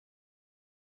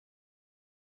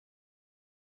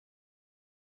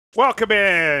Welcome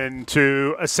in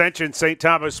to Ascension St.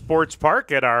 Thomas Sports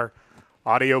Park at our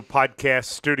audio podcast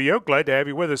studio. Glad to have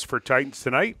you with us for Titans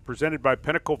Tonight, presented by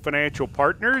Pinnacle Financial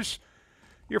Partners,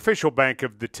 your official bank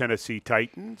of the Tennessee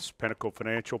Titans. Pinnacle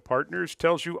Financial Partners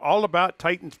tells you all about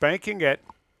Titans banking at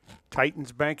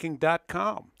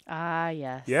titansbanking.com. Ah,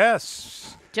 yes.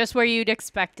 Yes. Just where you'd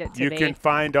expect it to You be. can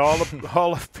find all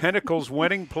of Pinnacle's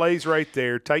winning plays right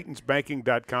there,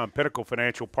 titansbanking.com. Pinnacle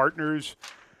Financial Partners,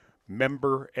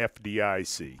 member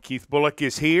FDIC. Keith Bulluck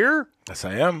is here. Yes,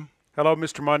 I am. Hello,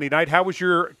 Mr. Monday Night. How was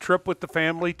your trip with the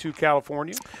family to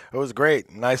California? It was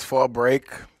great. Nice fall break.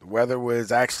 The weather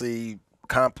was actually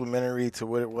complimentary to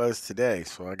what it was today.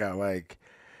 So I got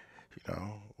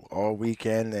all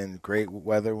weekend and great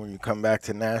weather when you come back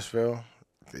to Nashville.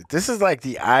 This is like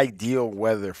the ideal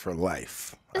weather for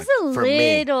life. It's for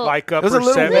me. Like was upper a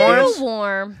little 70s? little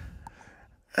warm.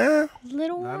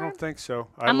 Little warm. I don't think so.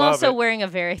 I'm love also it. wearing a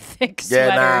very thick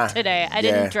sweater today. I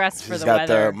didn't dress for She's the got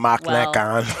weather. the mock neck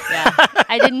on. Yeah,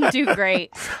 I didn't do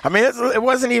great. I mean, it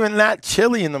wasn't even that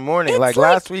chilly in the morning. It's like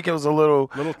last week, it was a little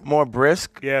more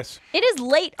brisk. Yes. It is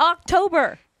late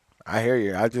October. I hear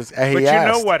you. But you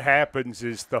know what happens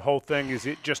is the whole thing is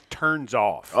it just turns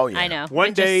off. Oh, yeah. I know. One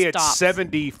It just day it's stops.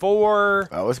 74.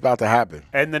 Oh, it's about to happen.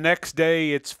 And the next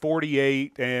day it's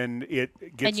 48, and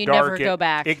it gets And you dark. never go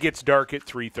back. It gets dark at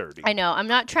 3:30. I know. I'm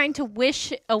not trying to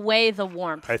wish away the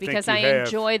warmth I think because you I have.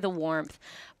 enjoy the warmth,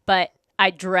 but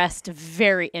I dressed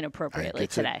very inappropriately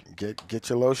today. Get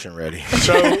your lotion ready.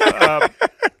 So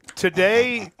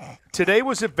today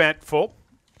was eventful.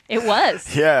 It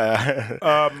was. Yeah.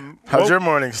 How's your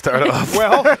morning start off?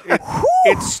 Well,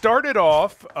 it started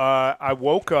off. I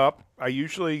woke up. I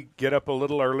usually get up a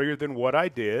little earlier than what I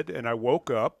did, and I woke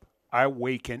up. I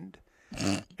awakened,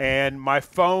 and my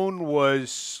phone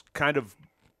was kind of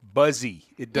buzzy.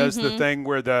 It does the thing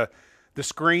where the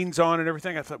screen's on and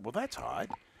everything. I thought, well, that's odd.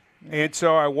 And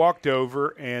so I walked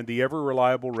over, and the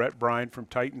ever-reliable Rhett Bryan from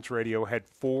Titans Radio had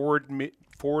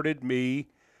forwarded me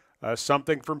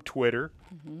something from Twitter.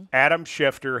 Adam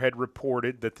Schefter had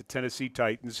reported that the Tennessee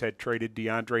Titans had traded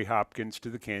DeAndre Hopkins to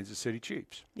the Kansas City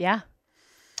Chiefs. Yeah.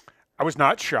 I was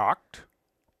not shocked.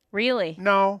 Really?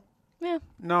 No. Yeah.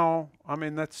 No. I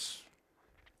mean, that's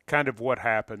kind of what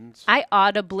happens. I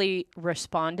audibly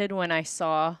responded when I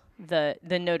saw the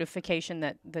notification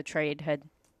that the trade had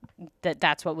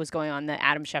that's what was going on, that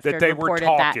Adam Schefter That they were reported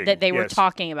talking, that they were yes.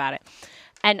 talking about it.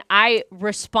 And I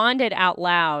responded out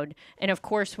loud. And of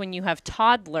course, when you have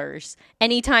toddlers,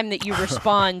 anytime that you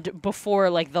respond before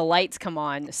like the lights come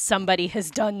on, somebody has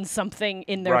done something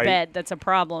in their Right. bed that's a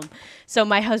problem. So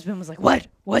my husband was like, "What?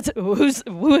 What's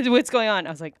going on?" I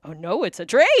was like, "Oh no, it's a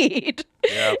trade,"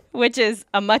 Yeah. which is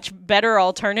a much better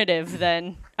alternative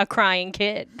than a crying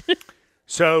kid.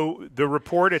 So the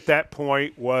report at that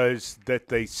point was that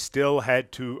they still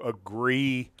had to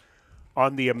agree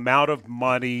on the amount of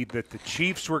money that the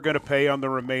Chiefs were going to pay on the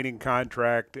remaining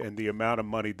contract and the amount of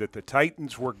money that the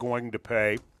Titans were going to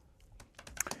pay.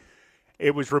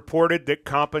 It was reported that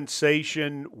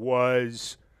compensation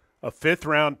was a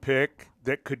fifth-round pick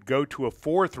that could go to a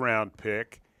fourth-round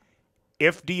pick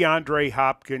if DeAndre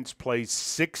Hopkins plays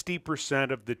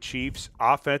 60% of the Chiefs'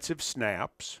 offensive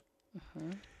snaps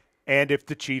and if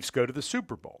the Chiefs go to the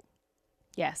Super Bowl.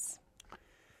 Yes.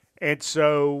 And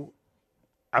so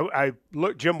I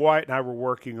looked. Jim White and I were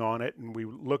working on it, and we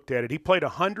looked at it. He played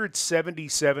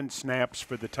 177 snaps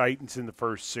for the Titans in the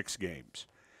first 6 games.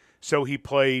 So he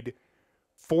played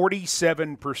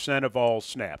 47% of all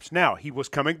snaps. Now, he was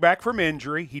coming back from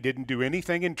injury. He didn't do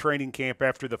anything in training camp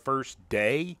after the first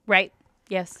day. Right.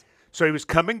 Yes. So he was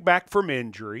coming back from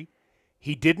injury.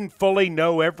 He didn't fully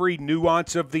know every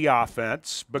nuance of the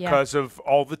offense because of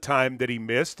all the time that he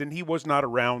missed, and he was not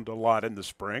around a lot in the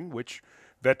spring, which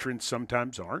veterans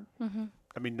sometimes aren't.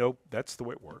 I mean, no, that's the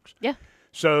way it works. Yeah.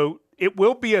 So it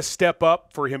will be a step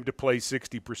up for him to play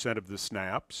 60% of the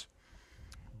snaps.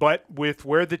 But with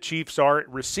where the Chiefs are at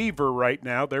receiver right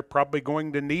now, they're probably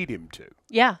going to need him to.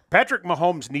 Yeah. Patrick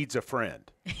Mahomes needs a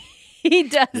friend. He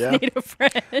does Yeah. need a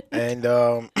friend. And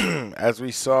as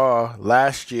we saw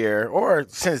last year, or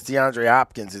since DeAndre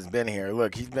Hopkins has been here,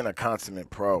 look, he's been a consummate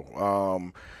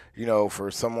pro. For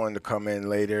someone to come in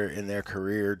later in their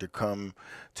career, to come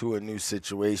to a new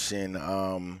situation,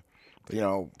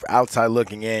 outside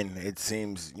looking in, it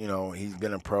seems, he's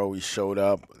been a pro. He showed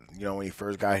up. When he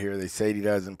first got here, they said he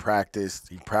doesn't practice.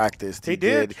 He practiced. He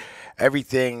did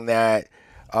everything that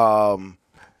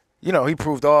he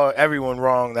proved everyone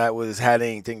wrong that had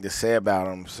anything to say about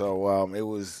him. So it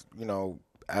was,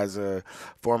 as a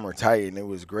former Titan, it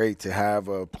was great to have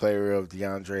a player of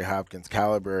DeAndre Hopkins'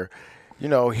 caliber,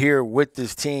 here with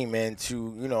this team and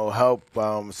to, help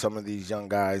some of these young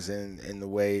guys in the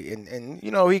way. And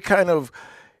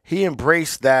he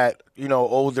embraced that,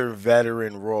 older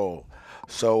veteran role.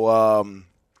 So,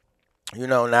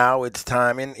 now it's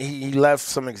time. And he left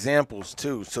some examples,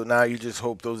 too. So now you just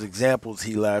hope those examples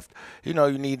he left, you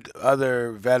need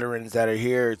other veterans that are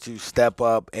here to step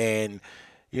up and,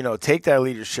 take that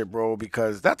leadership role,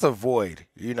 because that's a void.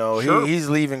 Sure. He's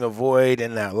leaving a void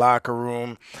in that locker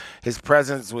room. His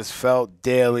presence was felt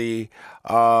daily.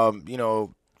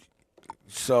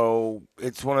 So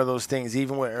it's one of those things.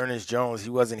 Even with Ernest Jones, he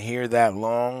wasn't here that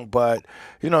long, but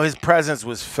his presence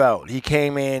was felt. He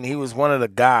came in. He was one of the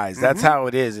guys. That's how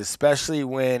it is, especially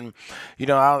when,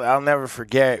 I'll never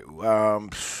forget.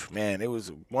 Man, it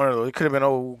was one of those. It could have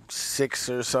been 06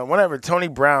 or something. Whenever Tony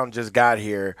Brown just got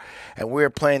here, and we were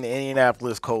playing the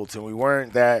Indianapolis Colts, and we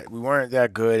weren't that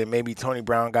good. And maybe Tony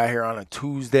Brown got here on a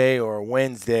Tuesday or a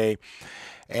Wednesday,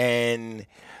 and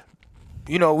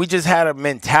we just had a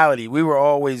mentality. We were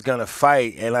always going to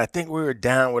fight, and I think we were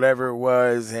down, whatever it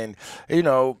was. And,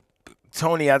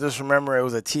 Tony, I just remember it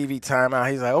was a TV timeout.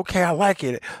 He's like, okay, I like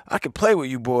it. I can play with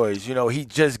you boys. He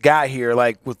just got here,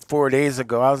 4 days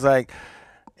ago. I was like,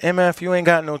 MF, you ain't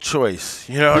got no choice.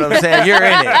 You know what I'm saying? You're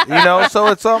in it, So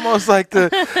it's almost like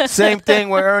the same thing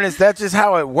with Ernest. That's just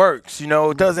how it works.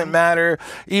 It doesn't matter.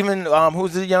 Even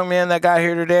who's the young man that got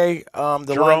here today?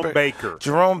 Jerome Baker.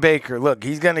 Jerome Baker. Look,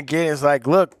 he's going to get it. It's like,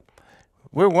 look,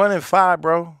 we're 1-5,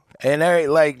 bro. And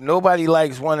nobody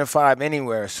likes 1-5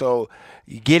 anywhere. So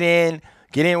you get in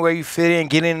where you fit in,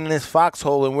 get in this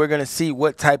foxhole, and we're going to see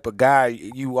what type of guy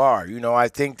you are. I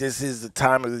think this is the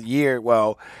time of the year.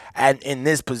 Well, and in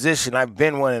this position, I've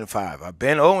been 1-5. I've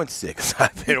been 0-6.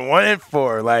 I've been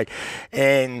 1-4.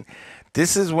 And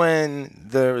this is when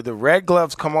the red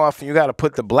gloves come off and you got to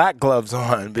put the black gloves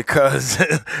on, because,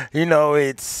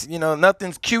 it's,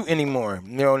 nothing's cute anymore.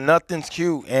 Nothing's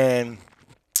cute. And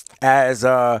as,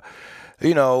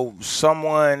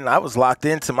 someone, I was locked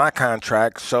into my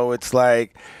contract, so it's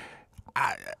like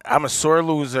I'm a sore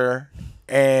loser,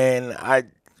 and I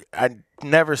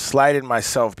never slighted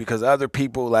myself, because other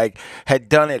people had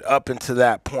done it up until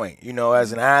that point.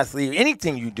 As an athlete,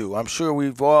 anything you do, I'm sure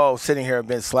we've all sitting here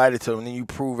been slighted to, and then you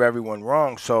prove everyone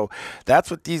wrong. So that's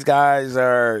what these guys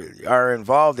are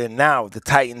involved in now, the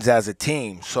Titans as a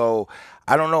team. So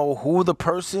I don't know who the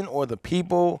person or the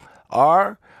people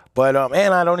are. But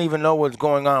and I don't even know what's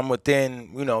going on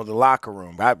within, the locker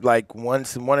room.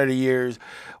 Once in one of the years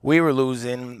we were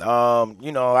losing,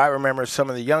 I remember some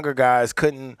of the younger guys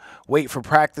couldn't wait for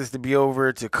practice to be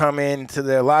over to come into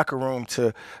their locker room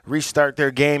to restart their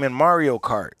game in Mario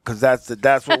Kart, because that's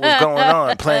what was going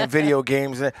on, playing video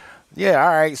games. And yeah,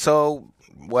 all right. So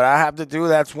what I have to do,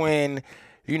 that's when,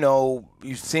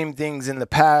 you've seen things in the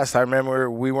past. I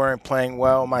remember we weren't playing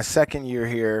well my second year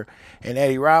here, and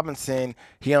Eddie Robinson,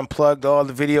 he unplugged all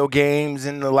the video games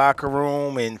in the locker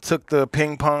room and took the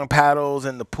ping pong paddles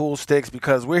and the pool sticks,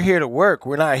 because we're here to work.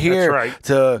 We're not here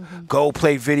to go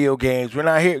play video games. We're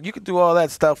not here. You can do all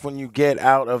that stuff when you get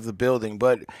out of the building,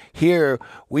 but here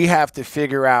we have to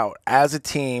figure out as a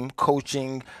team,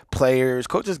 coaching, players.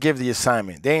 Coaches give the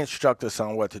assignment. They instruct us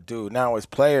on what to do. Now as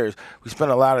players, we spend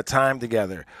a lot of time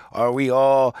together. Are we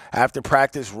all, after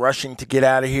practice, rushing to get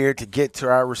out of here to get to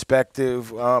our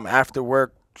respective after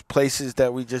work places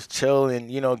that we just chill and,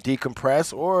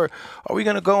 decompress? Or are we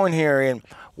going to go in here and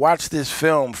watch this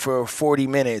film for 40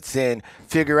 minutes and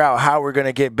figure out how we're going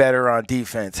to get better on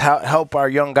defense, help our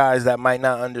young guys that might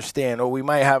not understand? Or we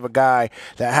might have a guy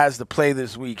that has to play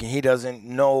this week and he doesn't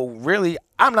know, really,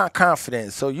 I'm not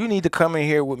confident, so you need to come in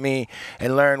here with me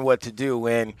and learn what to do.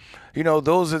 And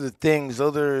those are the things,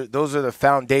 those are the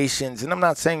foundations. And I'm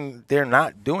not saying they're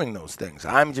not doing those things.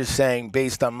 I'm just saying,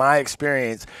 based on my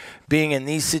experience being in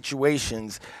these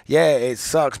situations, yeah, it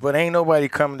sucks, but ain't nobody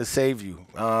coming to save you.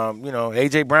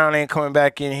 A.J. Brown ain't coming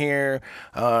back in here.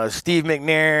 Steve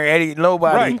McNair, Eddie,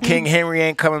 nobody. Right. King Henry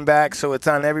ain't coming back. So it's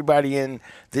on everybody in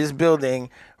this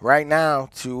building right now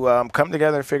to come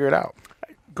together and figure it out.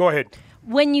 Go ahead.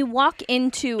 When you walk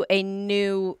into a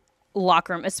new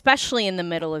locker room, especially in the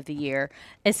middle of the year,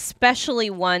 especially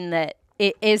one that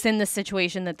it is in the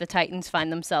situation that the Titans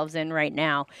find themselves in right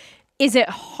now, is it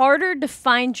harder to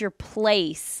find your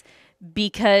place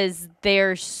because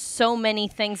there's so many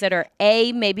things that are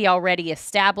maybe already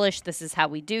established? This is how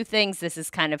we do things. This is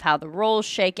kind of how the roles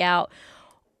shake out.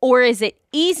 Or is it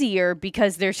easier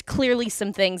because there's clearly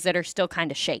some things that are still kind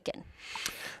of shaken?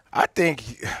 I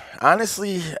think,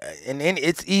 honestly, and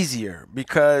it's easier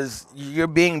because you're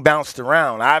being bounced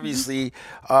around. Obviously,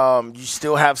 you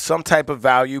still have some type of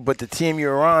value, but the team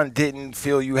you're on didn't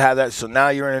feel you had that. So now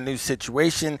you're in a new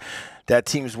situation that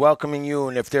team's welcoming you,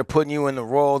 and if they're putting you in the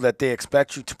role that they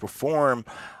expect you to perform,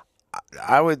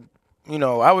 I would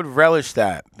relish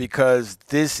that, because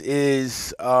this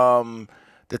is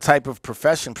the type of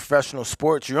professional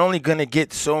sports. You're only going to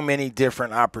get so many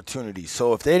different opportunities.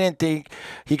 So if they didn't think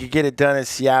he could get it done in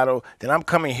Seattle, then I'm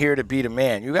coming here to be the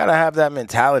man. You got to have that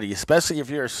mentality, especially if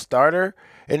you're a starter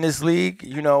in this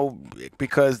league,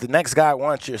 because the next guy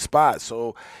wants your spot.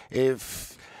 So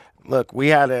look, we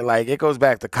had it goes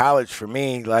back to college for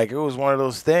me. Like, it was one of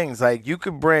those things, like, you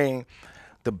could bring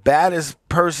the baddest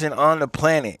person on the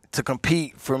planet to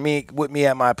compete with me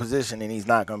at my position, and he's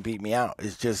not going to beat me out.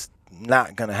 It's just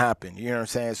not going to happen. You know what I'm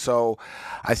saying? So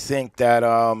I think that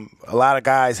a lot of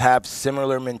guys have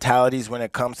similar mentalities when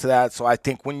it comes to that. So I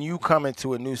think when you come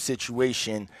into a new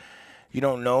situation, you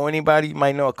don't know anybody. You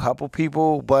might know a couple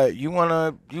people, but you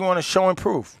want to show and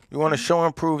prove. You want to show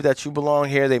and prove that you belong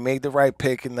here. They made the right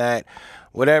pick, and that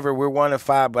whatever, we're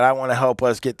 1-5, but I want to help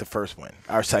us get the first win,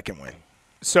 our second win.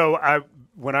 So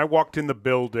when I walked in the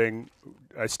building,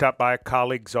 I stopped by a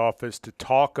colleague's office to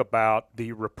talk about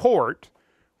the report,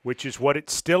 which is what it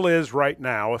still is right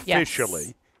now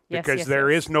officially, because there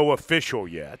is no official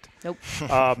yet. Nope.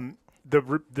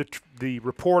 The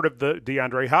report of the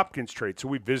DeAndre Hopkins trade. So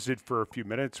we visited for a few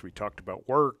minutes. We talked about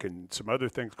work and some other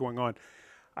things going on.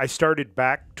 I started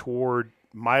back toward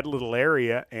my little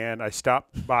area, and I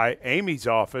stopped by Amie's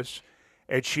office,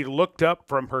 and she looked up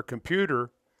from her computer,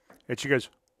 and she goes,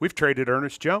 "We've traded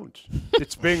Ernest Jones.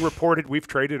 It's being reported we've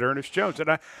traded Ernest Jones."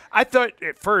 And I thought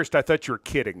at first, I thought you were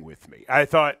kidding with me. I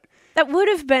thought that would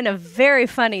have been a very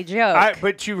funny joke.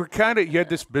 But you had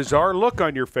this bizarre look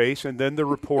on your face, and then the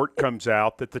report comes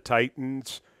out that the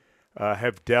Titans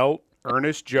have dealt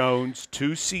Ernest Jones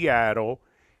to Seattle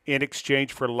in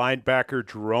exchange for linebacker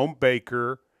Jerome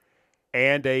Baker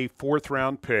and a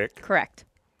 4th-round pick. Correct.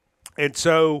 And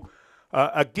so,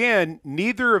 again,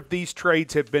 neither of these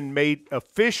trades have been made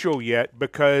official yet,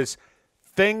 because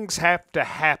things have to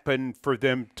happen for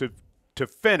them to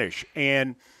finish.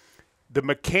 And the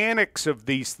mechanics of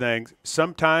these things,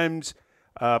 sometimes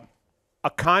a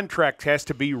contract has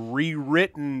to be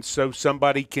rewritten so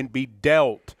somebody can be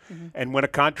dealt. Mm-hmm. And when a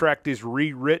contract is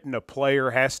rewritten, a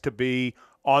player has to be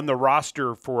on the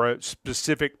roster for a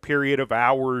specific period of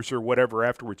hours or whatever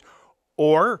afterwards.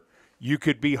 Or you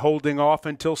could be holding off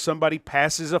until somebody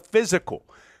passes a physical,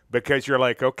 because you're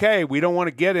like, okay, we don't want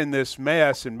to get in this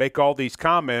mess and make all these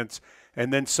comments,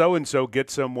 and then so-and-so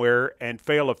gets somewhere and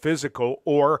fail a physical,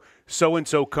 or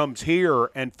so-and-so comes here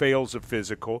and fails a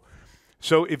physical.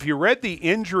 So if you read the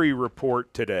injury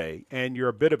report today and you're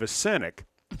a bit of a cynic,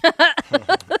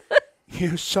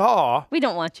 you saw – we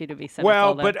don't want you to be cynical.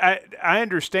 Well, but I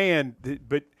understand.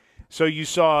 But so you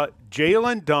saw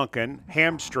Jalen Duncan,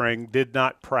 hamstring, did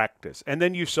not practice. And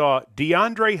then you saw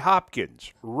DeAndre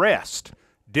Hopkins, rest,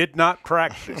 did not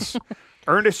practice.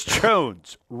 Ernest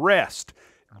Jones, rest,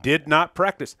 did not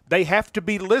practice. They have to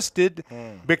be listed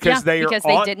because they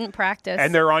didn't practice.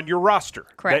 And they're on your roster.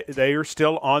 Correct. They are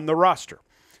still on the roster.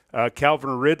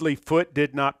 Calvin Ridley, foot,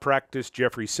 did not practice.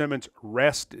 Jeffrey Simmons,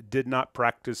 rest, did not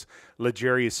practice.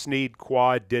 L'Jarius Sneed,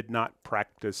 quad, did not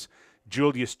practice.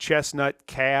 Julius Chestnut,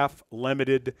 calf,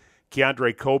 limited.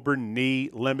 Keandre Coburn, knee,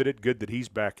 limited. Good that he's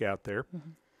back out there.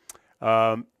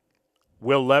 Mm-hmm.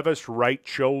 Will Levis, right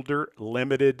shoulder,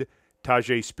 limited.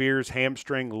 Tajay Spears,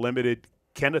 hamstring, limited.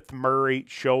 Kenneth Murray,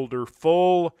 shoulder,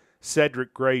 full.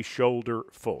 Cedric Gray, shoulder,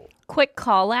 full. Quick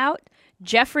call out.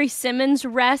 Jeffrey Simmons'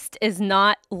 rest is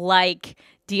not like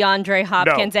DeAndre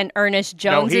Hopkins and Ernest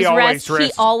Jones' rest.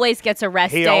 He always gets a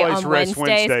rest day on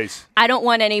Wednesdays. I don't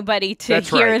want anybody to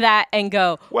hear that and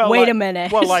go, wait a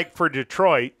minute. Well, like for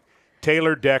Detroit,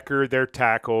 Taylor Decker, their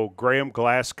tackle, Graham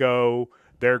Glasgow,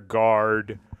 their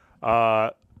guard,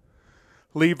 Levi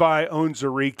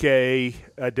Onwuzurike,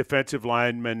 a defensive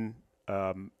lineman,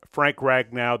 Frank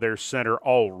Ragnow, their center,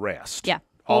 all rest. Yeah.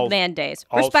 Old man days.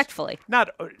 Respectfully.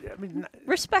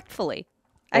 Respectfully.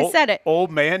 I said it.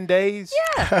 Old man days?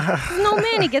 Yeah. He's an old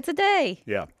man. He gets a day.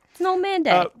 Yeah. It's an old man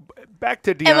day. Back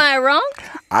to DeAndre. Am I wrong?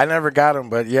 I never got him,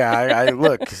 but yeah, I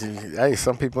look. Hey,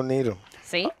 some people need him.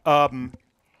 See?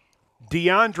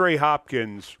 DeAndre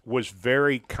Hopkins was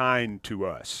very kind to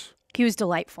us. He was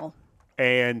delightful.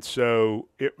 And so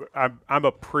I'm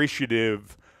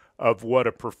appreciative of what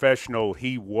a professional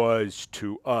he was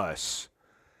to us.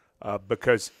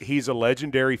 Because he's a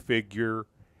legendary figure.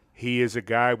 He is a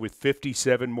guy with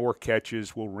 57 more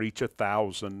catches, will reach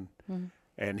 1,000,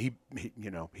 and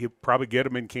he'll probably get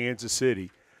them in Kansas City.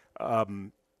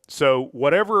 So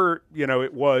whatever,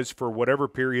 it was for whatever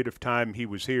period of time he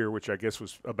was here, which I guess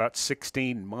was about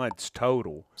 16 months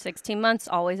total. 16 months,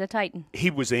 always a Titan. He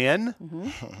was in.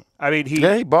 I mean,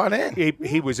 he bought in.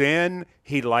 He was in.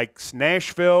 He likes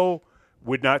Nashville.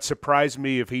 Would not surprise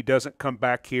me if he doesn't come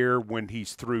back here when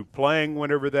he's through playing,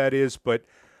 whenever that is. But,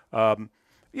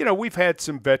 we've had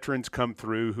some veterans come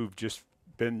through who've just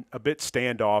been a bit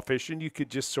standoffish, and you could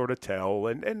just sort of tell.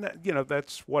 And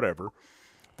that's whatever.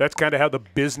 That's kind of how the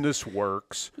business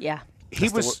works. Yeah. He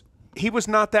was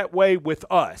not that way with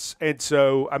us. And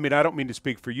so, I mean, I don't mean to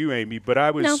speak for you, Amie, but I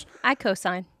was. No, I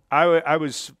co-sign. I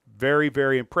was very,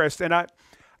 very impressed. And I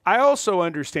also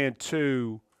understand,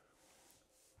 too,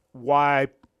 why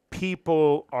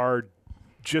people are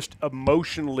just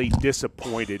emotionally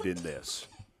disappointed in this.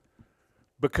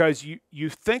 Because you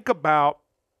think about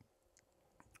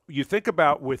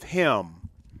with him,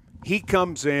 he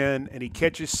comes in and he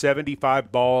catches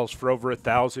 75 balls for over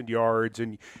 1,000 yards,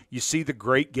 and you see the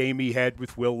great game he had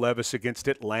with Will Levis against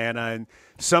Atlanta, and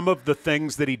some of the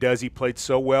things that he does. He played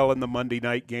so well in the Monday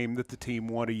night game that the team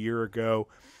won a year ago.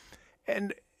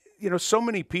 And, so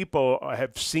many people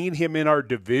have seen him in our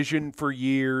division for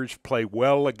years, play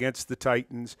well against the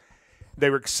Titans.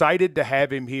 They were excited to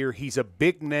have him here. He's a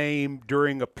big name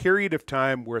during a period of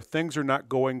time where things are not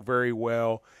going very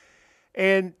well.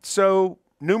 And so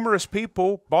numerous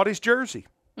people bought his jersey.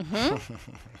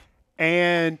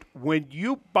 And when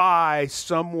you buy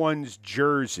someone's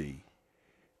jersey,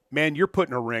 man, you're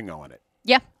putting a ring on it.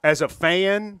 Yeah. As a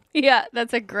fan. Yeah,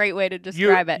 that's a great way to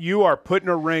describe it. You are putting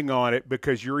a ring on it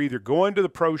because you're either going to the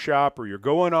pro shop or you're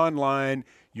going online.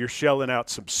 You're shelling out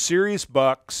some serious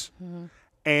bucks.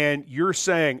 And you're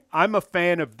saying, I'm a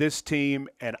fan of this team,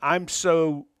 and I'm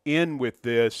so in with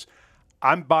this.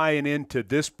 I'm buying into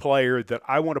this player that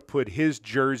I want to put his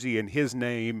jersey and his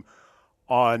name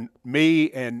on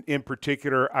me, and in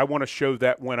particular, I want to show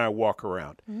that when I walk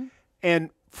around.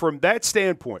 And from that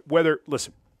standpoint,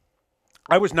 listen,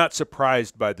 I was not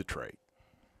surprised by the trade.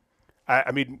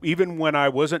 I mean, even when I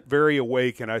wasn't very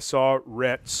awake and I saw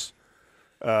Rhett's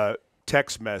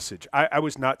text message, I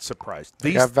was not surprised.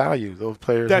 They got value. Those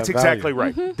players That's have exactly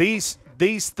value. right.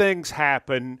 These things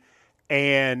happen,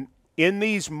 and in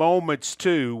these moments,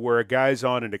 too, where a guy's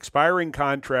on an expiring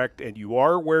contract and you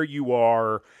are where you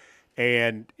are,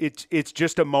 and it's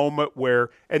just a moment where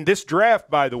 – and this draft,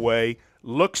 by the way,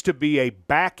 looks to be a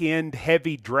back-end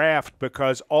heavy draft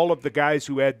because all of the guys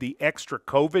who had the extra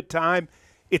COVID time,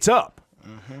 it's up.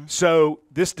 So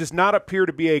this does not appear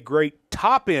to be a great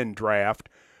top-end draft,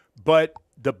 but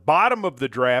the bottom of the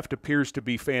draft appears to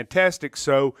be fantastic.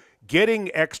 So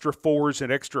getting extra 4s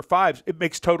and extra 5s, it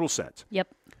makes total sense. Yep.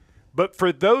 But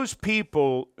for those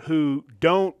people who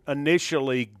don't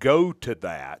initially go to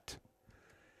that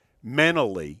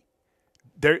mentally,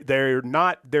 they're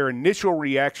not, their initial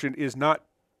reaction is not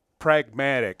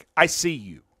pragmatic. I see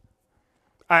you.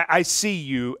 I see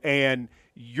you, and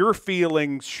your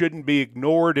feelings shouldn't be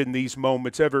ignored in these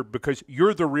moments ever because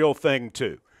you're the real thing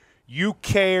too. You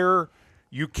care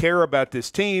about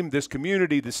this team, this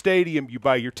community, the stadium. You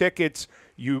buy your tickets.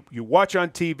 You watch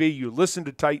on TV. You listen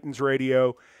to Titans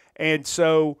radio. And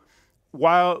so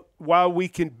while we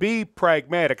can be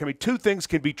pragmatic, I mean, two things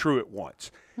can be true at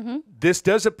once. This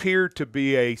does appear to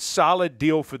be a solid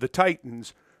deal for the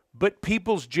Titans, but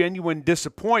people's genuine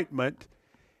disappointment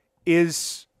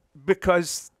is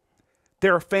because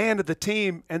they're a fan of the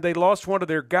team and they lost one of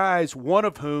their guys, one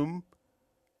of whom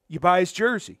you buy his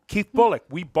jersey. Keith Bulluck,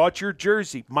 we bought your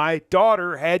jersey. My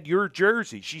daughter had your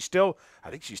jersey. I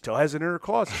think she still has it in her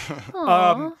closet.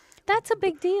 Aww, that's a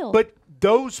big deal. But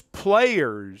those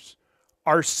players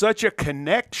are such a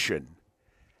connection,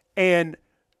 and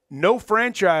no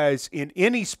franchise in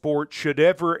any sport should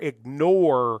ever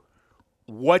ignore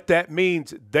what that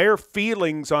means. Their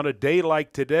feelings on a day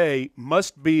like today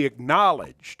must be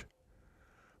acknowledged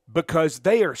because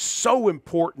they are so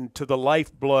important to the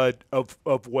lifeblood of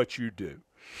what you do.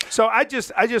 So I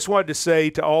just wanted to say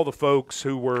to all the folks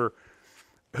who were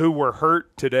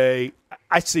hurt today,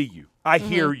 I see you. I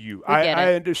hear you.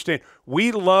 I understand.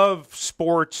 We love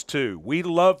sports too. We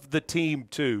love the team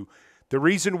too. The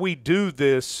reason we do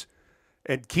this,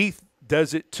 and Keith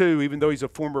does it too, even though he's a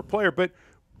former player, but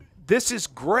this is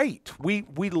great. We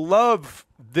love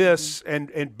this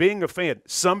and being a fan.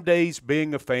 Some days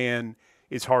being a fan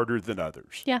is harder than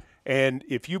others. Yeah. And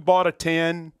if you bought a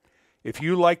 10, if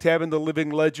you liked having the living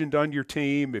legend on your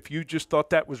team, if you just thought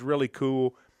that was really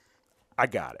cool, I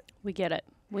got it. We get it.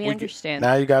 We understand.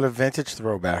 Now you got a vintage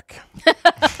throwback. Just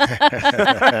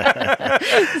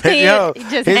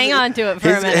hang on to it for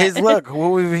a minute. Look,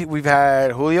 we've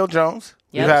had Julio Jones.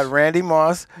 Yep. We've had Randy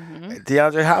Moss.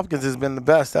 DeAndre Hopkins has been the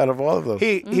best out of all of those.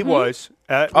 He was.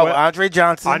 Andre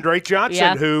Johnson. Andre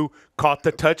Johnson, who caught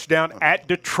the touchdown at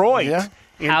Detroit. Yeah.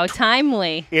 How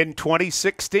timely. In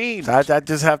 2016. So I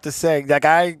just have to say,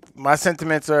 my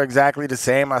sentiments are exactly the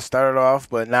same. I started off,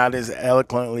 but not as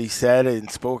eloquently said and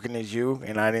spoken as you,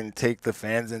 and I didn't take the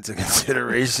fans into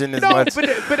consideration as much.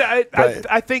 But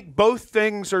I think both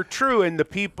things are true, and the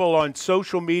people on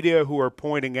social media who are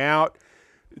pointing out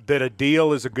that a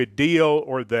deal is a good deal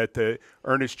or that the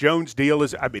Ernest Jones deal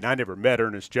is – I mean, I never met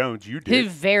Ernest Jones. You did.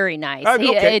 He's very nice. I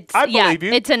believe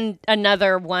you. It's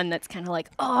another one that's kind of like,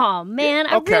 oh, man,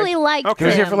 I really liked him. He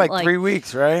was here for like 3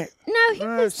 weeks, right? No, he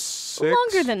was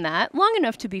longer than that. Long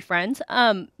enough to be friends.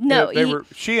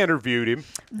 She interviewed him.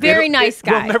 Very nice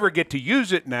guy. We'll never get to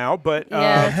use it now, but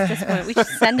at this point, we should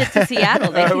send it to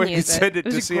Seattle. They can use it. It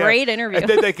was a great interview. And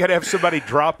then they could have somebody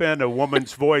drop in a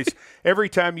woman's voice every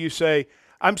time you say,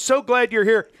 I'm so glad you're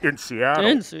here in Seattle.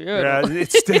 Yeah,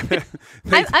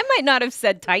 I might not have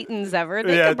said Titans ever.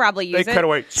 They could probably use it. They cut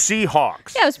away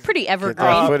Seahawks. Yeah, it was pretty evergreen. Get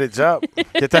that footage up.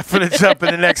 Get that footage up in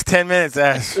the next 10 minutes,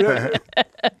 Ash.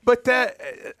 But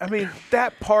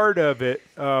that part of it.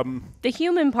 The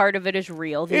human part of it is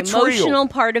real. The emotional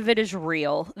part of it is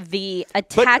real. The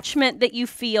attachment that you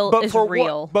feel is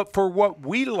real. But for what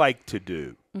we like to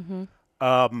do,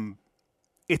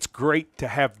 it's great to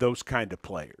have those kind of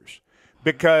players.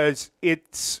 Because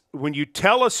it's when you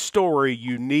tell a story,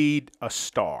 you need a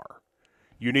star.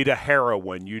 You need a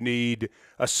heroine. You need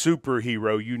a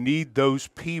superhero. You need those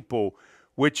people,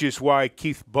 which is why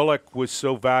Keith Bulluck was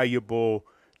so valuable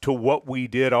to what we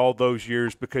did all those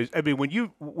years. Because, I mean, when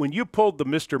you pulled the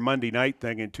Mr. Monday Night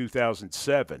thing in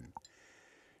 2007,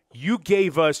 you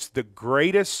gave us the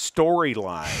greatest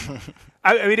storyline.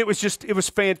 I mean, it was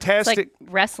fantastic. It's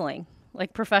like wrestling.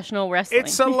 Like professional wrestling.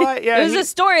 It's a lot. Yeah, it was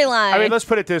a storyline. I mean, let's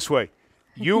put it this way: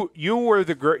 you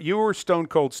were Stone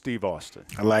Cold Steve Austin.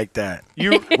 I like that.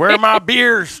 Where are my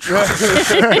beers?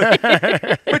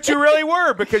 But you really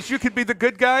were, because you could be the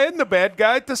good guy and the bad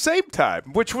guy at the same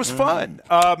time, which was fun.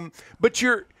 But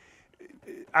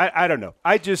I don't know.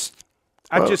 I've just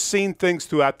seen things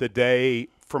throughout the day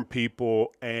from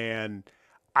people, and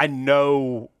I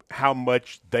know how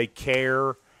much they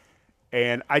care,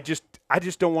 and I just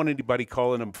don't want anybody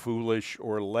calling them foolish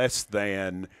or less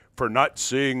than for not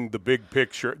seeing the big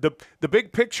picture. The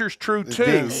big picture's true too.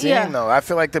 Being seen, though. I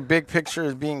feel like the big picture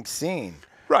is being seen.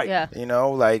 Right. Yeah. You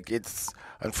know, like it's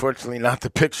unfortunately not the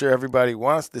picture everybody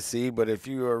wants to see, but if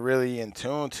you are really in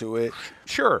tune to it,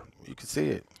 sure, you can see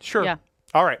it. Sure. Yeah.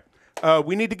 All right.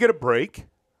 We need to get a break,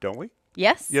 don't we?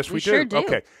 Yes. Yes, we sure do.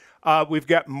 Okay. We've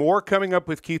got more coming up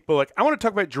with Keith Bulluck. I want to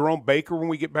talk about Jerome Baker when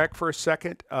we get back for a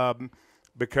second.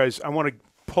 Because I want to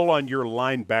pull on your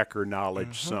linebacker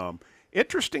knowledge some.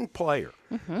 Interesting player.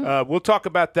 We'll talk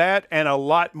about that and a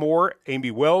lot more.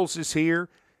 Amie Wells is here.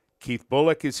 Keith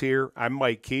Bulluck is here. I'm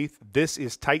Mike Keith. This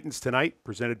is Titans Tonight,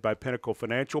 presented by Pinnacle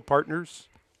Financial Partners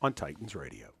on Titans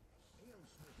Radio.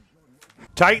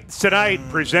 Titans Tonight,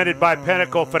 presented by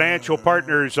Pinnacle Financial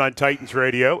Partners on Titans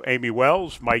Radio. Amie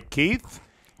Wells, Mike Keith,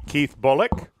 Keith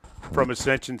Bulluck from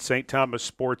Ascension St. Thomas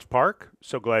Sports Park.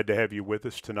 So glad to have you with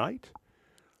us tonight.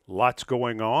 Lots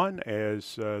going on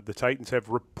as the Titans have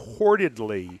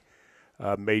reportedly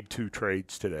made 2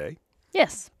 trades today.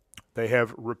 Yes. They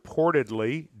have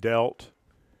reportedly dealt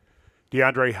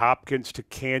DeAndre Hopkins to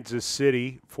Kansas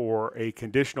City for a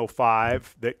conditional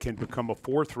 5 that can become a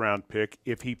 4th-round pick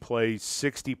if he plays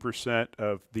 60%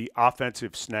 of the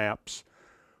offensive snaps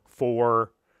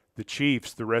for the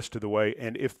Chiefs the rest of the way,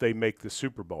 and if they make the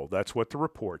Super Bowl. That's what the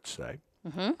reports say.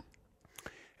 And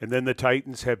then the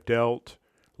Titans have dealt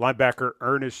linebacker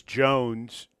Ernest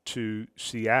Jones to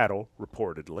Seattle,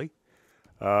 reportedly,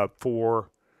 for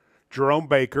Jerome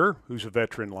Baker, who's a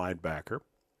veteran linebacker,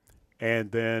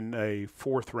 and then a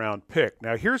 4th-round pick.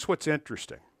 Now, here's what's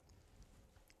interesting.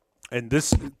 And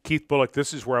this, Keith Bulluck,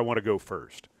 this is where I want to go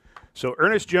first. So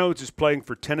Ernest Jones is playing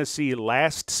for Tennessee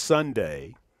last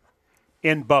Sunday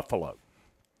in Buffalo.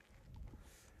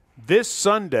 This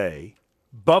Sunday,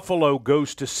 Buffalo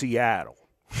goes to Seattle.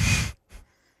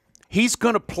 He's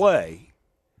going to play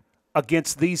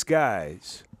against these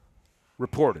guys,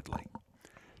 reportedly,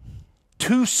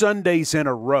 2 Sundays in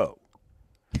a row.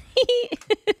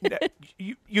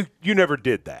 You never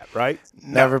did that, right?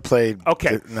 Never played.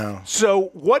 Okay. No.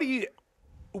 So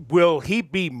will he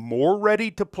be more ready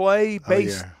to play? Oh,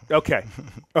 yeah. Okay.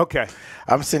 Okay.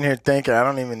 I'm sitting here thinking,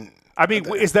 I mean,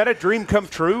 is that a dream come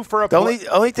true for a The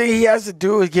only thing he has to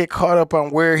do is get caught up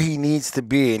on where he needs to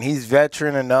be, and he's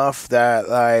veteran enough that,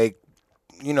 like,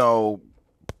 you know,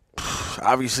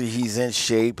 obviously he's in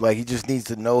shape. Like, he just needs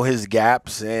to know his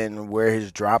gaps and where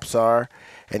his drops are,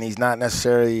 and he's not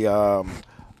necessarily a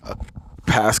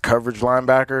pass coverage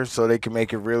linebacker, so they can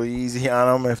make it really easy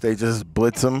on him if they just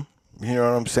blitz him. You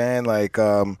know what I'm saying? Like,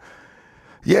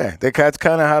 yeah, that's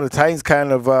kind of how the Titans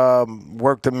kind of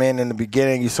worked him in the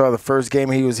beginning. You saw the first game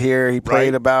he was here. He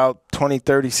played about 20,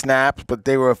 30 snaps, but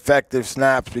they were effective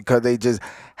snaps because they just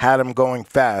had him going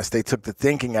fast. They took the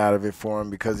thinking out of it for him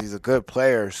because he's a good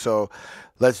player. So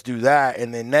let's do that.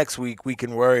 And then next week we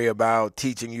can worry about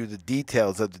teaching you the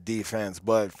details of the defense.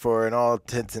 But for an all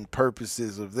intents and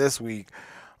purposes of this week,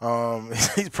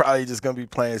 he's probably just going to be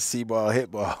playing C-ball,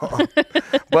 hit-ball.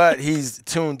 But he's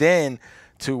tuned in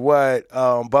to what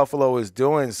Buffalo is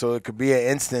doing, so it could be an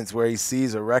instance where he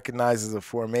sees or recognizes a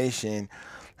formation.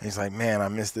 And he's like, man, I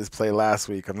missed this play last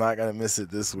week. I'm not going to miss it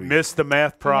this week. Missed the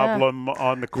math problem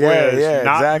on the quiz,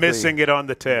 not missing it on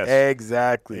the test.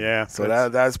 Exactly. Yeah. So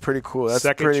that's pretty cool. That's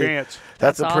second chance.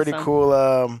 That's a awesome. pretty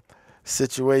cool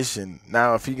situation.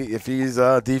 Now, if he's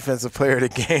a defensive player of the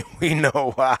game, we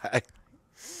know why.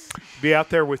 Be out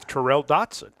there with Terrell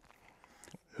Dotson,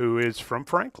 who is from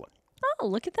Franklin. Oh,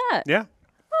 look at that. Yeah.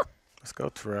 Let's go,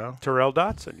 Terrell. Terrell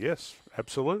Dotson, yes,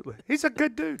 absolutely. He's a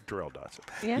good dude, Terrell Dotson.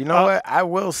 Yeah. You know what? I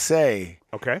will say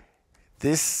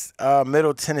this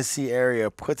Middle Tennessee area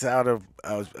puts out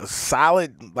a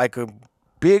solid, like a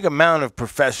big amount of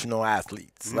professional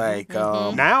athletes. Like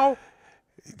now,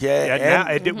 yeah,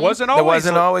 it wasn't always. It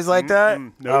wasn't always like that.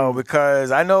 No. Oh,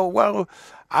 because I know. Well,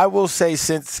 I will say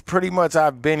since pretty much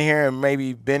I've been here and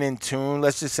maybe been in tune.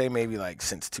 Let's just say maybe like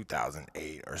since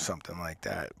 2008 or something like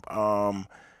that.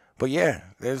 But yeah,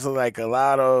 there's like a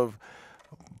lot of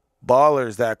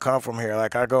ballers that come from here.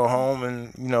 Like I go home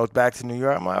and back to New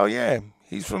York. I'm like, oh yeah,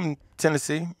 he's from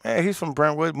Tennessee. Hey, he's from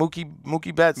Brentwood.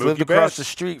 Mookie Betts lived across the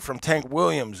street from Tank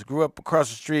Williams. Grew up across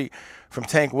the street from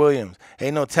Tank Williams.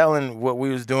 Ain't no telling what we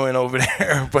was doing over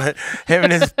there, but him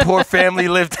and his poor family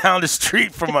lived down the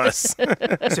street from us.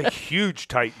 He's a huge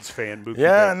Titans fan, Mookie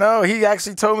Yeah, Betts. no, he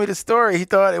actually told me the story. He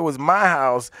thought it was my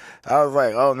house. I was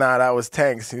like, oh, nah, that was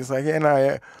Tank's. He was like, yeah, no,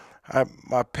 yeah.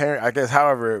 My parent, I guess,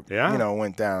 however it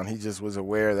went down. He just was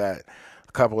aware that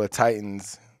a couple of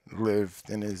Titans lived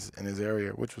in his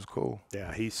area, which was cool.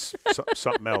 Yeah, he's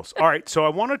something else. All right, so I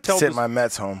want to tell Sent my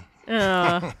Mets home.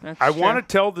 I want to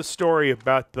tell the story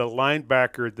about the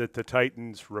linebacker that the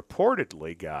Titans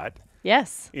reportedly got.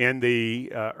 Yes. In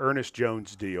the Ernest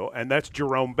Jones deal, and that's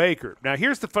Jerome Baker. Now,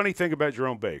 here's the funny thing about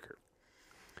Jerome Baker.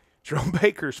 Jerome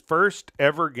Baker's first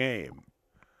ever game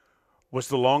was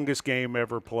the longest game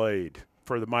ever played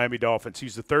for the Miami Dolphins.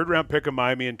 He's the third-round pick of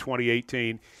Miami in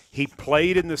 2018. He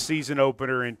played in the season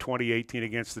opener in 2018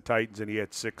 against the Titans, and he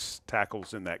had 6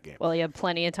 tackles in that game. Well, he had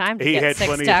plenty of time to He get had 6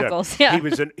 plenty tackles. of time.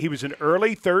 Yeah. He was an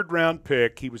early third-round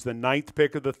pick. He was the 9th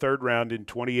pick of the third round in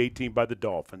 2018 by the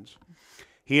Dolphins.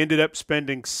 He ended up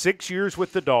spending 6 years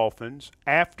with the Dolphins.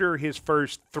 After his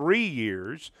first 3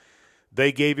 years,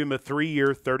 they gave him a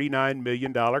 3-year, $39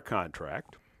 million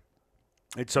contract.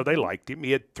 And so they liked him.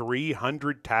 He had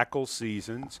 300 tackle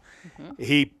seasons.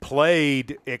 He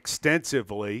played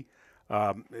extensively.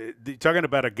 Talking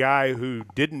about a guy who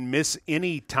didn't miss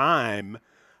any time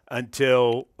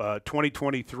until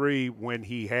 2023 when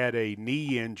he had a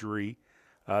knee injury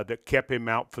that kept him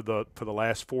out for the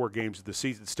last 4 games of the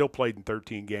season. Still played in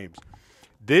 13 games.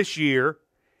 This year,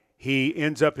 he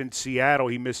ends up in Seattle.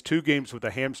 He missed 2 games with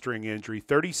a hamstring injury,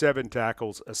 37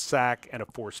 tackles, a sack, and a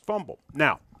forced fumble.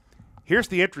 Now, here's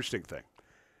the interesting thing.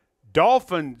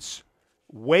 Dolphins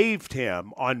waived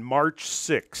him on March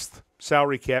 6th,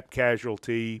 salary cap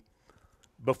casualty,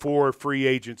 before free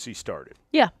agency started.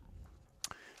 Yeah.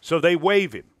 So they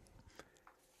waive him.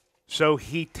 So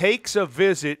he takes a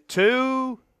visit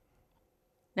to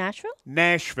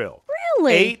Nashville.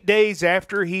 Really? 8 days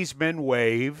after he's been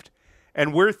waived,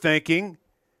 and we're thinking,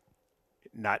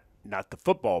 not the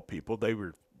football people, they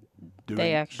were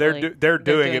doing, they're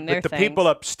doing it, but the people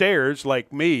upstairs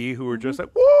like me who are just like,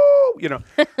 woo,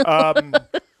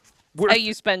 how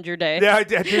you spend your day. Yeah, I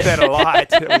do that a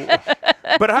lot.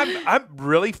 But I'm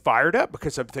really fired up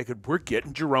because I'm thinking we're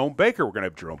getting Jerome Baker. We're going to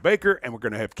have Jerome Baker, and we're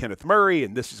going to have Kenneth Murray,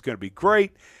 and this is going to be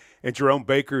great. And Jerome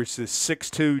Baker is this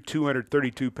 6'2",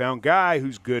 232-pound guy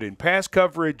who's good in pass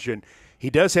coverage, and he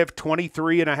does have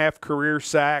 23.5 career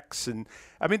sacks. And,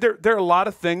 I mean, there are a lot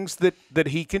of things that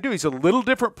he can do. He's a little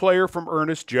different player from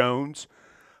Ernest Jones.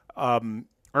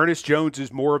 Ernest Jones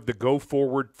is more of the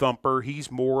go-forward thumper.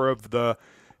 He's more of the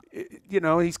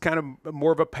he's kind of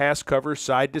more of a pass cover,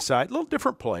 side to side, a little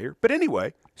different player. But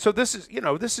anyway, so this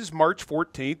is March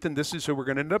 14th, and this is who we're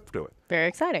going to end up doing. Very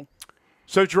exciting.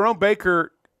 So Jerome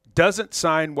Baker doesn't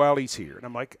sign while he's here. And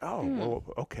I'm like, well,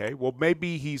 okay. Well,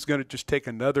 maybe he's going to just take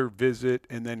another visit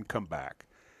and then come back.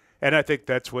 And I think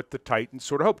that's what the Titans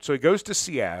sort of hoped. So he goes to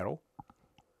Seattle.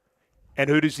 And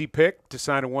who does he pick to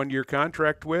sign a one-year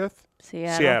contract with?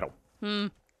 Seattle.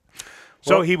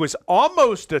 So he was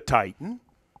almost a Titan.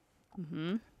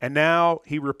 And now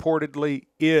he reportedly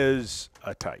is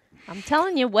a Titan. I'm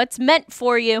telling you, what's meant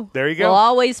for you. There you go. Will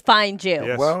always find you.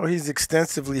 Yes. Well, he's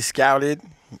extensively scouted.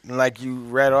 Like you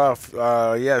read off,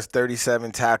 he has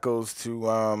 37 tackles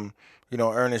to,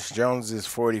 Ernest Jones is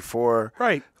 44.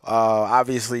 Right.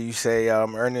 Obviously, you say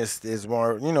Ernest is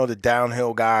more, the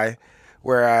downhill guy,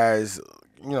 whereas,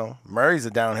 Murray's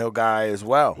a downhill guy as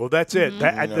well. Well, that's it.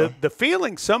 The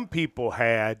feeling some people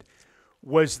had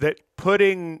was that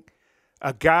putting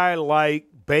a guy like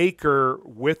Baker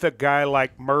with a guy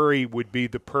like Murray would be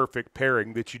the perfect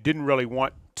pairing, that you didn't really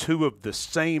want two of the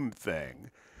same thing.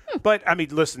 But, I mean,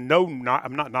 listen, I'm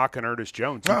not knocking Ernest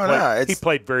Jones. He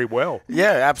played very well.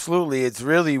 Yeah, absolutely. It's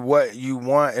really what you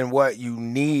want and what you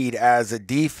need as a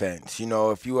defense.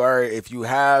 If you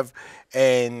have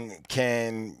and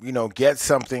can, get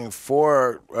something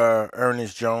for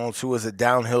Ernest Jones, who is a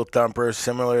downhill thumper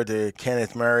similar to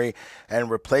Kenneth Murray,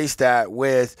 and replace that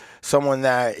with someone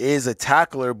that is a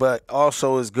tackler but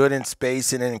also is good in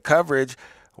space and in coverage,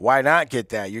 why not get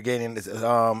that? You're getting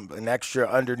an extra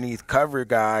underneath cover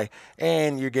guy,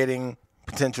 and you're getting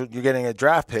a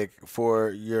draft pick for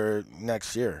your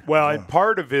next year. Well, and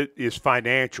part of it is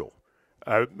financial.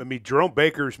 Jerome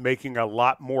Baker's making a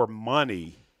lot more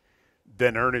money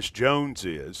than Ernest Jones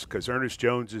is, because Ernest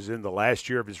Jones is in the last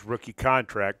year of his rookie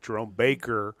contract. Jerome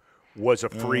Baker was a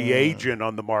free agent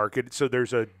on the market, so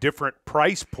there's a different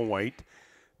price point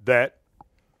that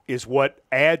is what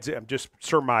adds – I'm just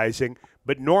surmising –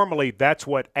 but normally that's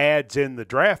what adds in the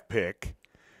draft pick,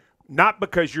 not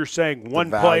because you're saying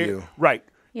one player – right.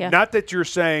 Yeah. Not that you're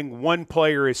saying one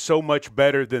player is so much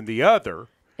better than the other.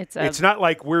 It's not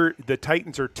like the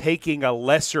Titans are taking a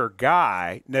lesser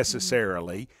guy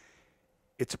necessarily.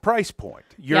 It's a price point.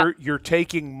 You're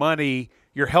taking money.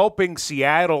 You're helping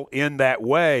Seattle in that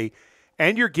way,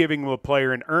 and you're giving them a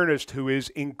player in Ernest who is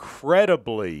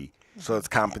incredibly – so it's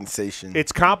compensation.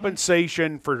 It's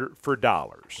compensation for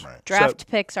dollars. Right. Draft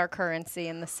picks are currency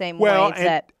in the same way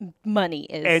that money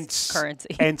is currency.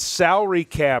 And salary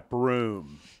cap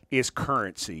room is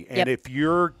currency. And if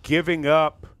you're giving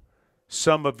up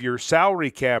some of your salary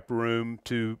cap room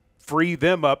to free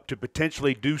them up to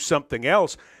potentially do something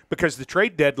else, because the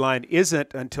trade deadline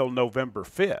isn't until November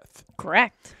 5th.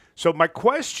 Correct. So my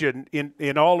question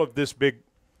in all of this big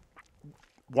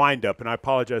wind-up, and I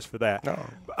apologize for that. No.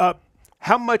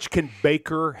 How much can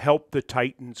Baker help the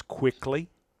Titans quickly?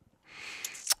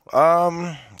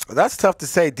 That's tough to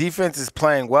say. Defense is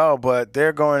playing well, but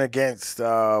they're going against, two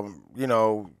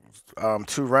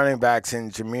running backs in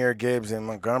Jahmyr Gibbs and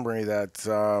Montgomery that's,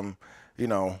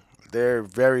 they're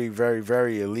very, very,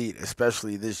 very elite,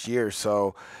 especially this year.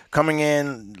 So coming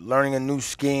in, learning a new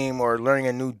scheme or learning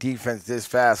a new defense this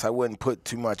fast, I wouldn't put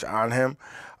too much on him.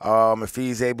 If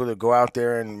he's able to go out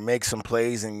there and make some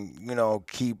plays and,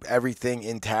 keep everything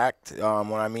intact,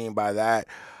 what I mean by that,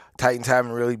 Titans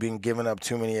haven't really been giving up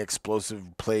too many explosive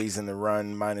plays in the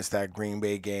run, minus that Green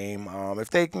Bay game. If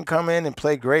they can come in and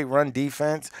play great run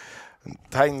defense,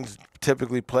 Titans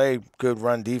typically play good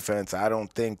run defense. I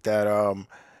don't think that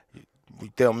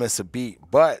they'll miss a beat.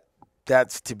 But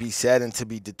that's to be said and to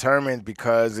be determined,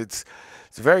 because it's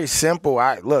very simple.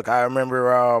 I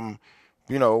remember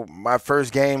my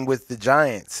first game with the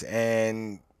Giants,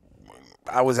 and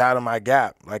I was out of my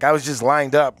gap. Like, I was just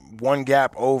lined up one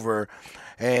gap over,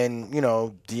 and,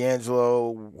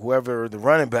 D'Angelo, whoever the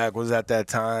running back was at that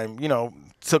time,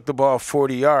 took the ball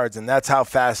 40 yards, and that's how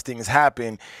fast things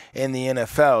happen in the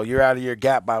NFL. You're out of your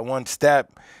gap by one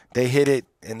step, they hit it,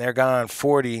 and they're gone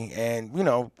 40. And,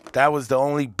 that was the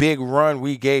only big run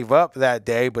we gave up that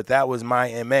day, but that was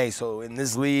my MA. So in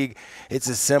this league, it's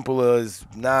as simple as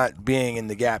not being in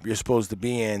the gap you're supposed to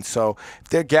be in. So if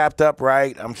they're gapped up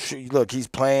right, I'm sure, look, he's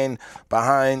playing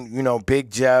behind,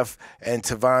 Big Jeff and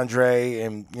Tavondre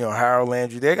and, Harold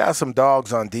Landry. They got some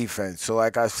dogs on defense. So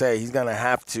like I say, he's going to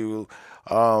have to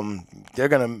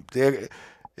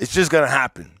it's just going to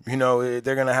happen. They're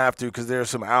going to have to, because there are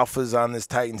some alphas on this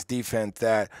Titans defense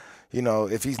that,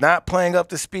 if he's not playing up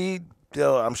to speed,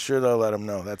 I'm sure they'll let him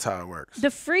know. That's how it works. The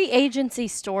free agency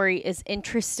story is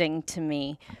interesting to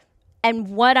me. And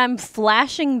what I'm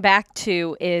flashing back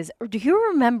to is, do you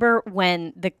remember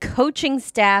when the coaching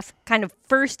staff kind of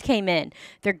first came in?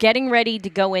 They're getting ready to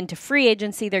go into free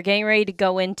agency. They're getting ready to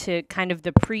go into kind of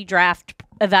the pre-draft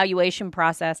evaluation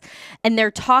process. And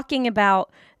they're talking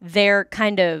about their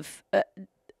kind of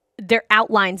their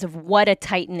outlines of what a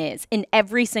Titan is in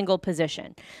every single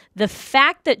position. The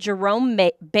fact that Jerome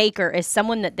Baker is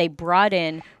someone that they brought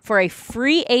in for a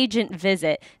free agent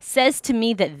visit says to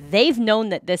me that they've known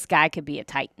that this guy could be a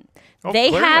Titan. They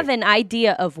clearly have an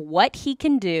idea of what he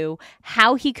can do,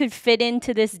 how he could fit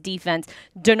into this defense.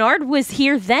 Denard was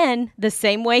here then the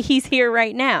same way he's here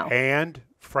right now. And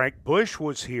Frank Bush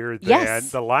was here then,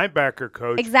 Yes. the linebacker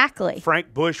coach. Exactly.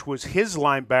 Frank Bush was his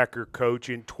linebacker coach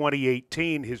in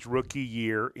 2018, his rookie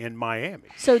year in Miami.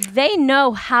 So they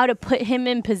know how to put him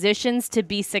in positions to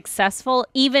be successful,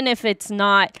 even if it's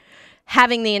not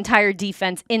having the entire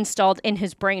defense installed in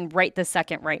his brain right this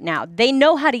second right now. They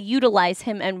know how to utilize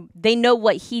him, and they know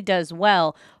what he does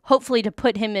well, hopefully to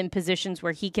put him in positions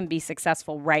where he can be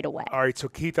successful right away. All right, so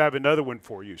Keith, I have another one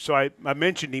for you. So I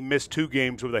mentioned he missed 2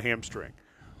 games with a hamstring.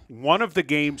 One of the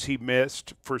games he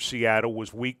missed for Seattle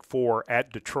was week 4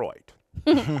 at Detroit.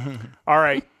 All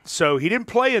right, so he didn't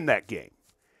play in that game.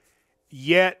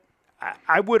 Yet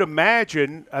I would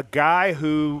imagine a guy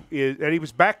who is – and he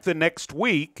was back the next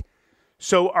week.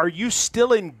 So are you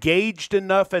still engaged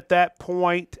enough at that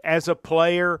point as a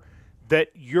player that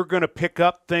you're going to pick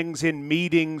up things in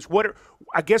meetings?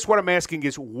 I guess what I'm asking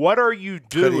is, what are you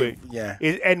doing?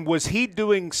 And was he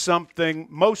doing something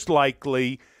most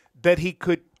likely that he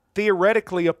could –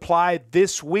 theoretically apply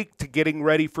this week to getting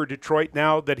ready for Detroit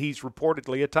now that he's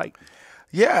reportedly a Titan?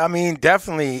 Yeah, I mean,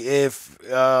 definitely if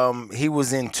he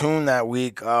was in tune that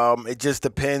week, it just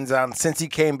depends on – since he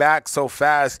came back so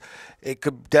fast, it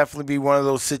could definitely be one of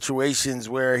those situations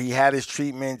where he had his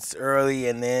treatments early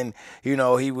and then, you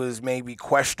know, he was maybe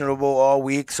questionable all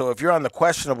week. So if you're on the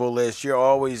questionable list, you're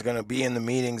always going to be in the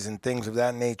meetings and things of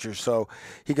that nature. So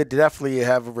he could definitely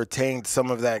have retained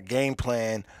some of that game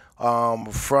plan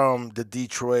from the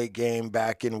Detroit game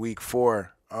back in week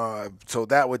 4. So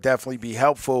that would definitely be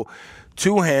helpful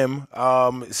to him,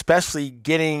 especially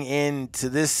getting into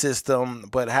this system,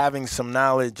 but having some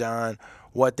knowledge on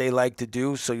what they like to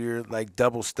do. So you're like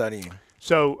double studying.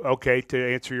 So, okay,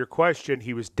 to answer your question,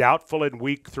 he was doubtful in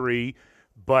week 3,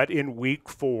 but in week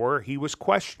 4, he was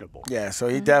questionable. Yeah, so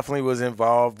he definitely was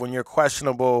involved. When you're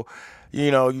questionable,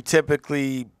 you know, you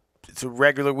typically – it's a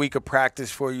regular week of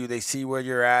practice for you. They see where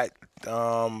you're at.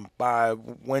 By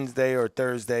Wednesday or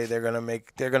Thursday, they're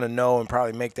gonna know and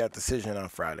probably make that decision on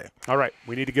Friday. All right,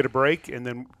 we need to get a break, and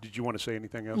then did you want to say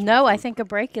anything else? No, I think a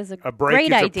break is a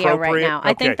great idea right now. Okay.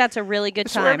 I think that's a really good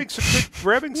time.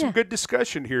 We're having some good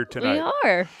discussion here tonight. We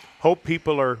are. Hope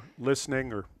people are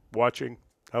listening or watching.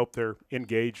 I hope they're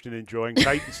engaged and enjoying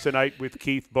Titans Tonight with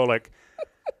Keith Bulluck,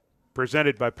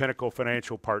 presented by Pinnacle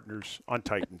Financial Partners on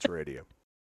Titans Radio.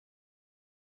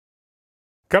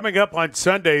 Coming up on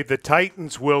Sunday, the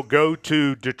Titans will go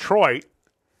to Detroit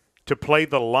to play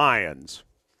the Lions.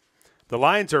 The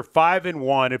Lions are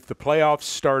 5-1. If the playoffs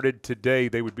started today,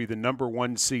 they would be the number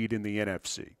 1 seed in the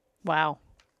NFC. Wow.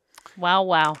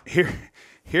 Wow.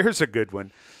 Here's a good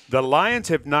one. The Lions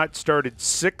have not started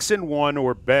 6-1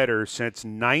 or better since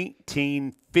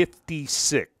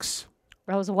 1956.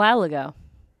 That was a while ago.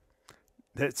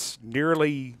 That's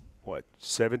nearly,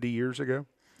 70 years ago?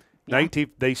 Yeah.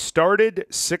 They started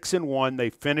 6-1. They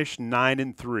finished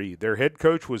 9-3. Their head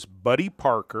coach was Buddy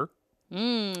Parker.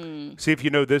 See if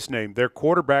you know this name. Their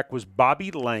quarterback was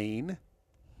Bobby Lane.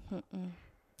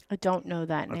 I don't know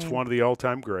that name. That's one of the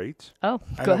all-time greats. Oh,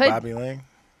 I good. know Bobby Lane.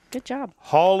 Good job.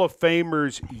 Hall of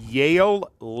Famers Yale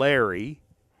Larry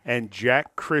and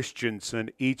Jack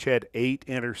Christensen each had 8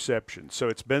 interceptions. So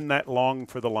it's been that long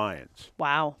for the Lions.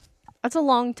 Wow. That's a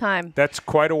long time. That's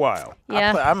quite a while.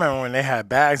 Yeah. I remember when they had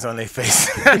bags on their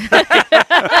face.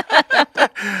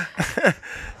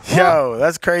 Yo,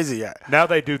 that's crazy. Now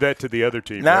they do that to the other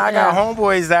team. Now right? I got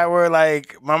homeboys that were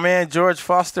like, my man George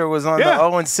Foster was on the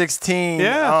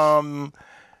 0-16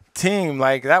 team.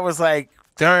 Like, that was like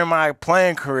during my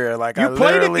playing career. Like, you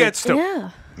played against him. Yeah.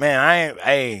 Man,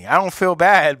 I don't feel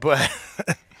bad, but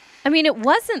I mean, it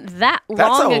wasn't that that's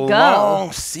long a ago.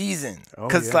 long season.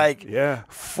 Because a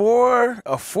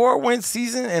 4-win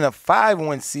season and a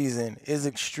 5-win season is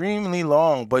extremely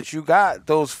long. But you got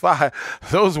those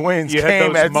wins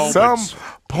came at some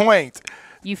point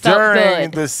You felt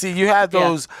during good. the season. You had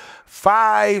those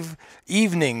 5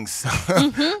 evenings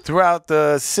throughout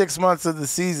the 6 months of the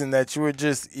season that you were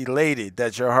just elated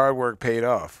that your hard work paid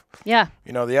off. Yeah.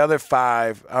 You know, the other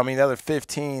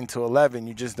 15 to 11,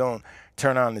 you just don't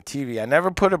turn on the TV. I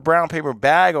never put a brown paper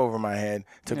bag over my head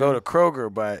to go to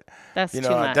Kroger, but That's you too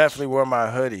know, much. I definitely wore my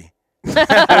hoodie.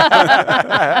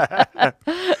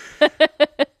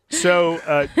 So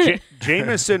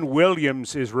Jamison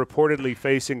Williams is reportedly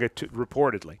facing a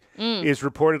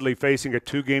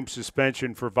two-game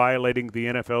suspension for violating the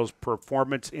NFL's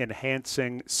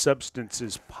performance-enhancing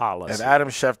substances policy. If Adam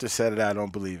Schefter said it, I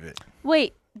don't believe it.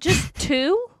 Wait, just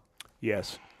 2?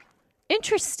 Yes.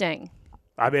 Interesting.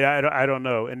 I mean, I don't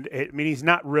know. And he's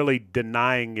not really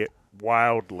denying it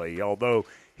wildly, although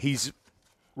he's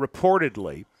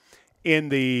reportedly in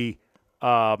the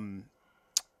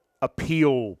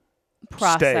appeal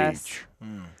Process. stage.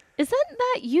 Isn't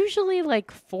that usually like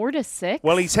 4 to 6?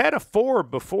 Well, he's had a 4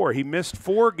 before. He missed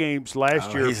 4 games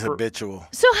last year. He's habitual.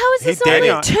 So how is this He did only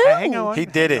it. 2? Hang on. He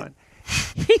did it.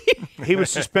 He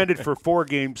was suspended for 4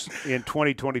 games in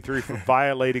 2023 for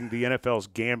violating the NFL's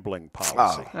gambling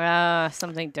policy.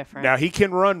 Something different. Now, he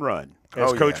can run,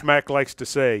 as Coach Mack likes to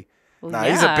say. Well, Nah,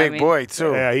 he's a big boy,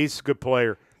 too. Yeah, he's a good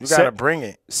player. You got to bring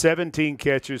it. 17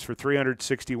 catches for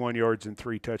 361 yards and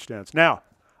 3 touchdowns. Now,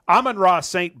 Amon-Ra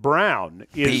St. Brown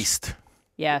is – Beast.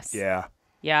 Yes. Yeah.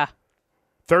 Yeah.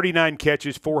 39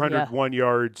 catches, 401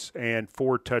 yards, and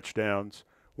 4 touchdowns.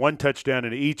 1 touchdown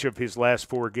in each of his last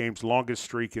 4 games, longest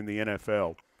streak in the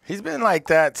NFL. He's been like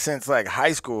that since, like,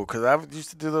 high school because I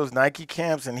used to do those Nike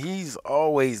camps, and he's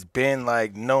always been,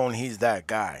 like, known he's that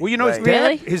guy. Well, you know,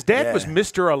 like, his dad was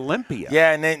Mr. Olympia.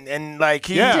 Yeah, and like,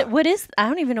 he – What is – I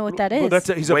don't even know what that is. Well,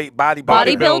 he's a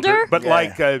bodybuilder? But,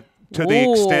 like, to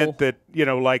the extent that, you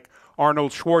know, like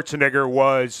Arnold Schwarzenegger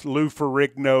was, Lou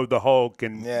Ferrigno, the Hulk,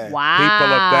 and people of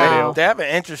that ilk. They have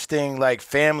an interesting, like,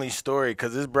 family story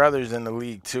because his brother's in the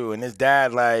league, too, and his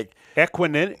dad, like –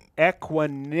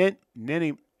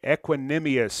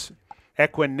 Equanimous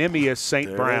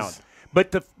St. Brown.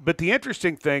 But the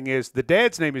interesting thing is the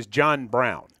dad's name is John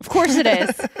Brown. Of course it is.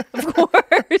 Of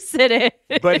course it is.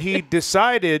 But he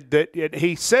decided that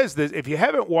he says that if you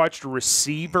haven't watched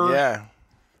Receiver,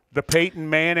 the Peyton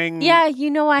Manning I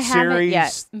haven't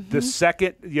yet. The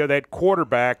second, that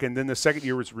quarterback, and then the second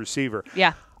year was receiver.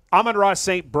 Yeah. Amon-Ra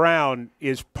St. Brown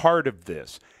is part of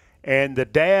this. And the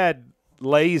dad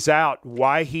lays out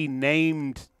why he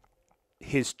named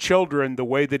his children the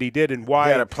way that he did and why.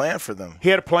 He had a plan for them. He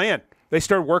had a plan. They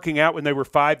started working out when they were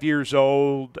 5 years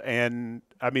old, and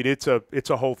I mean it's a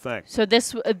whole thing. So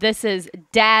this is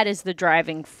dad is the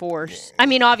driving force. I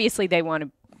mean, obviously they want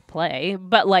to play,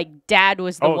 but like dad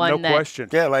was the one no question.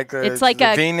 Yeah, like it's like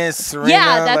a Venus, Serena.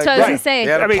 Yeah, that's what I was gonna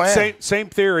say. I mean, same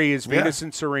theory as Venus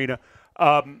and Serena.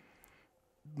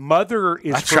 Mother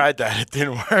is. I tried that. It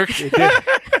didn't work. It did.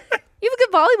 You have a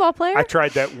good volleyball player. I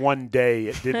tried that one day.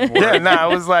 It didn't work. It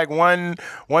was like one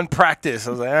practice. I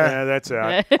was like, yeah, that's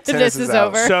out. This is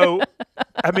over. So,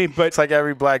 I mean, but it's like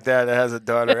every black dad that has a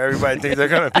daughter. Everybody thinks they're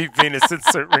going to beat Venus and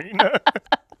Serena.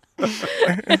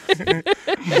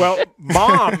 Well,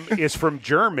 mom is from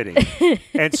Germany,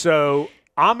 and so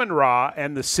Amon-Ra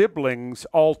and the siblings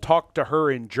all talk to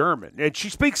her in German, and she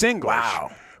speaks English.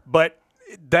 Wow. But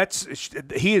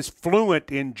he is fluent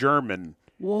in German.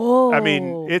 Whoa. I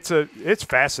mean, it's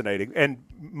fascinating, and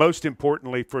most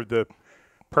importantly, for the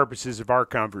purposes of our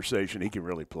conversation, he can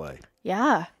really play.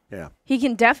 Yeah. Yeah. He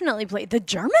can definitely play. The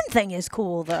German thing is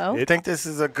cool, though. I think this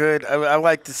is a good – I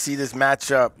like to see this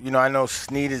matchup. You know, I know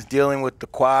Snead is dealing with the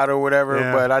quad or whatever,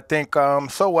 but I think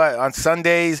so what? On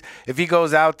Sundays, if he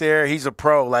goes out there, he's a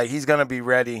pro. Like, he's going to be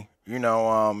ready.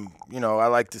 I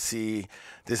like to see –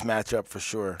 this matchup for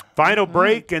sure. Final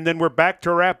break, and then we're back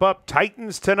to wrap up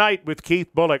Titans Tonight with Keith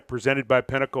Bulluck, presented by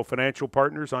Pinnacle Financial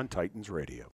Partners on Titans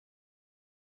Radio.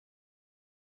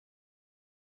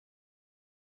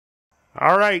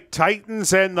 All right,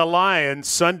 Titans and the Lions,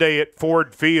 Sunday at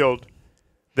Ford Field.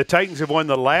 The Titans have won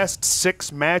the last 6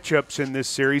 matchups in this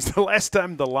series. The last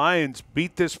time the Lions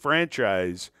beat this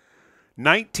franchise,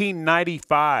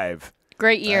 1995.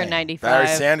 Great year in 95. Barry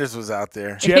Sanders was out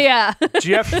there.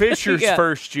 Jeff Fisher's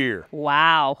first year.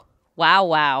 Wow.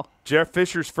 Jeff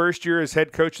Fisher's first year as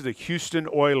head coach of the Houston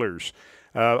Oilers.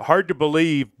 Hard to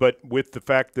believe, but with the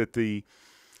fact that the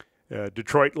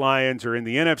Detroit Lions are in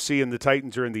the NFC and the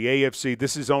Titans are in the AFC,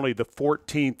 this is only the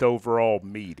 14th overall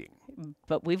meeting.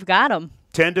 But we've got them.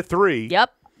 10-3.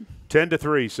 Yep.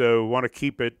 10-3, so want to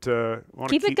keep it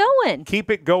keep it going. Keep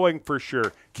it going for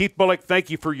sure. Keith Bulluck, thank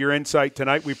you for your insight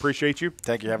tonight. We appreciate you.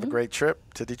 Thank you. Have a great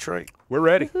trip to Detroit. We're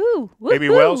ready. Woo-hoo. Amy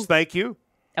Wells, thank you.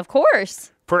 Of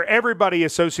course. For everybody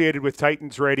associated with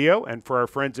Titans Radio and for our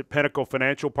friends at Pinnacle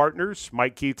Financial Partners,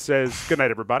 Mike Keith says good night,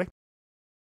 everybody.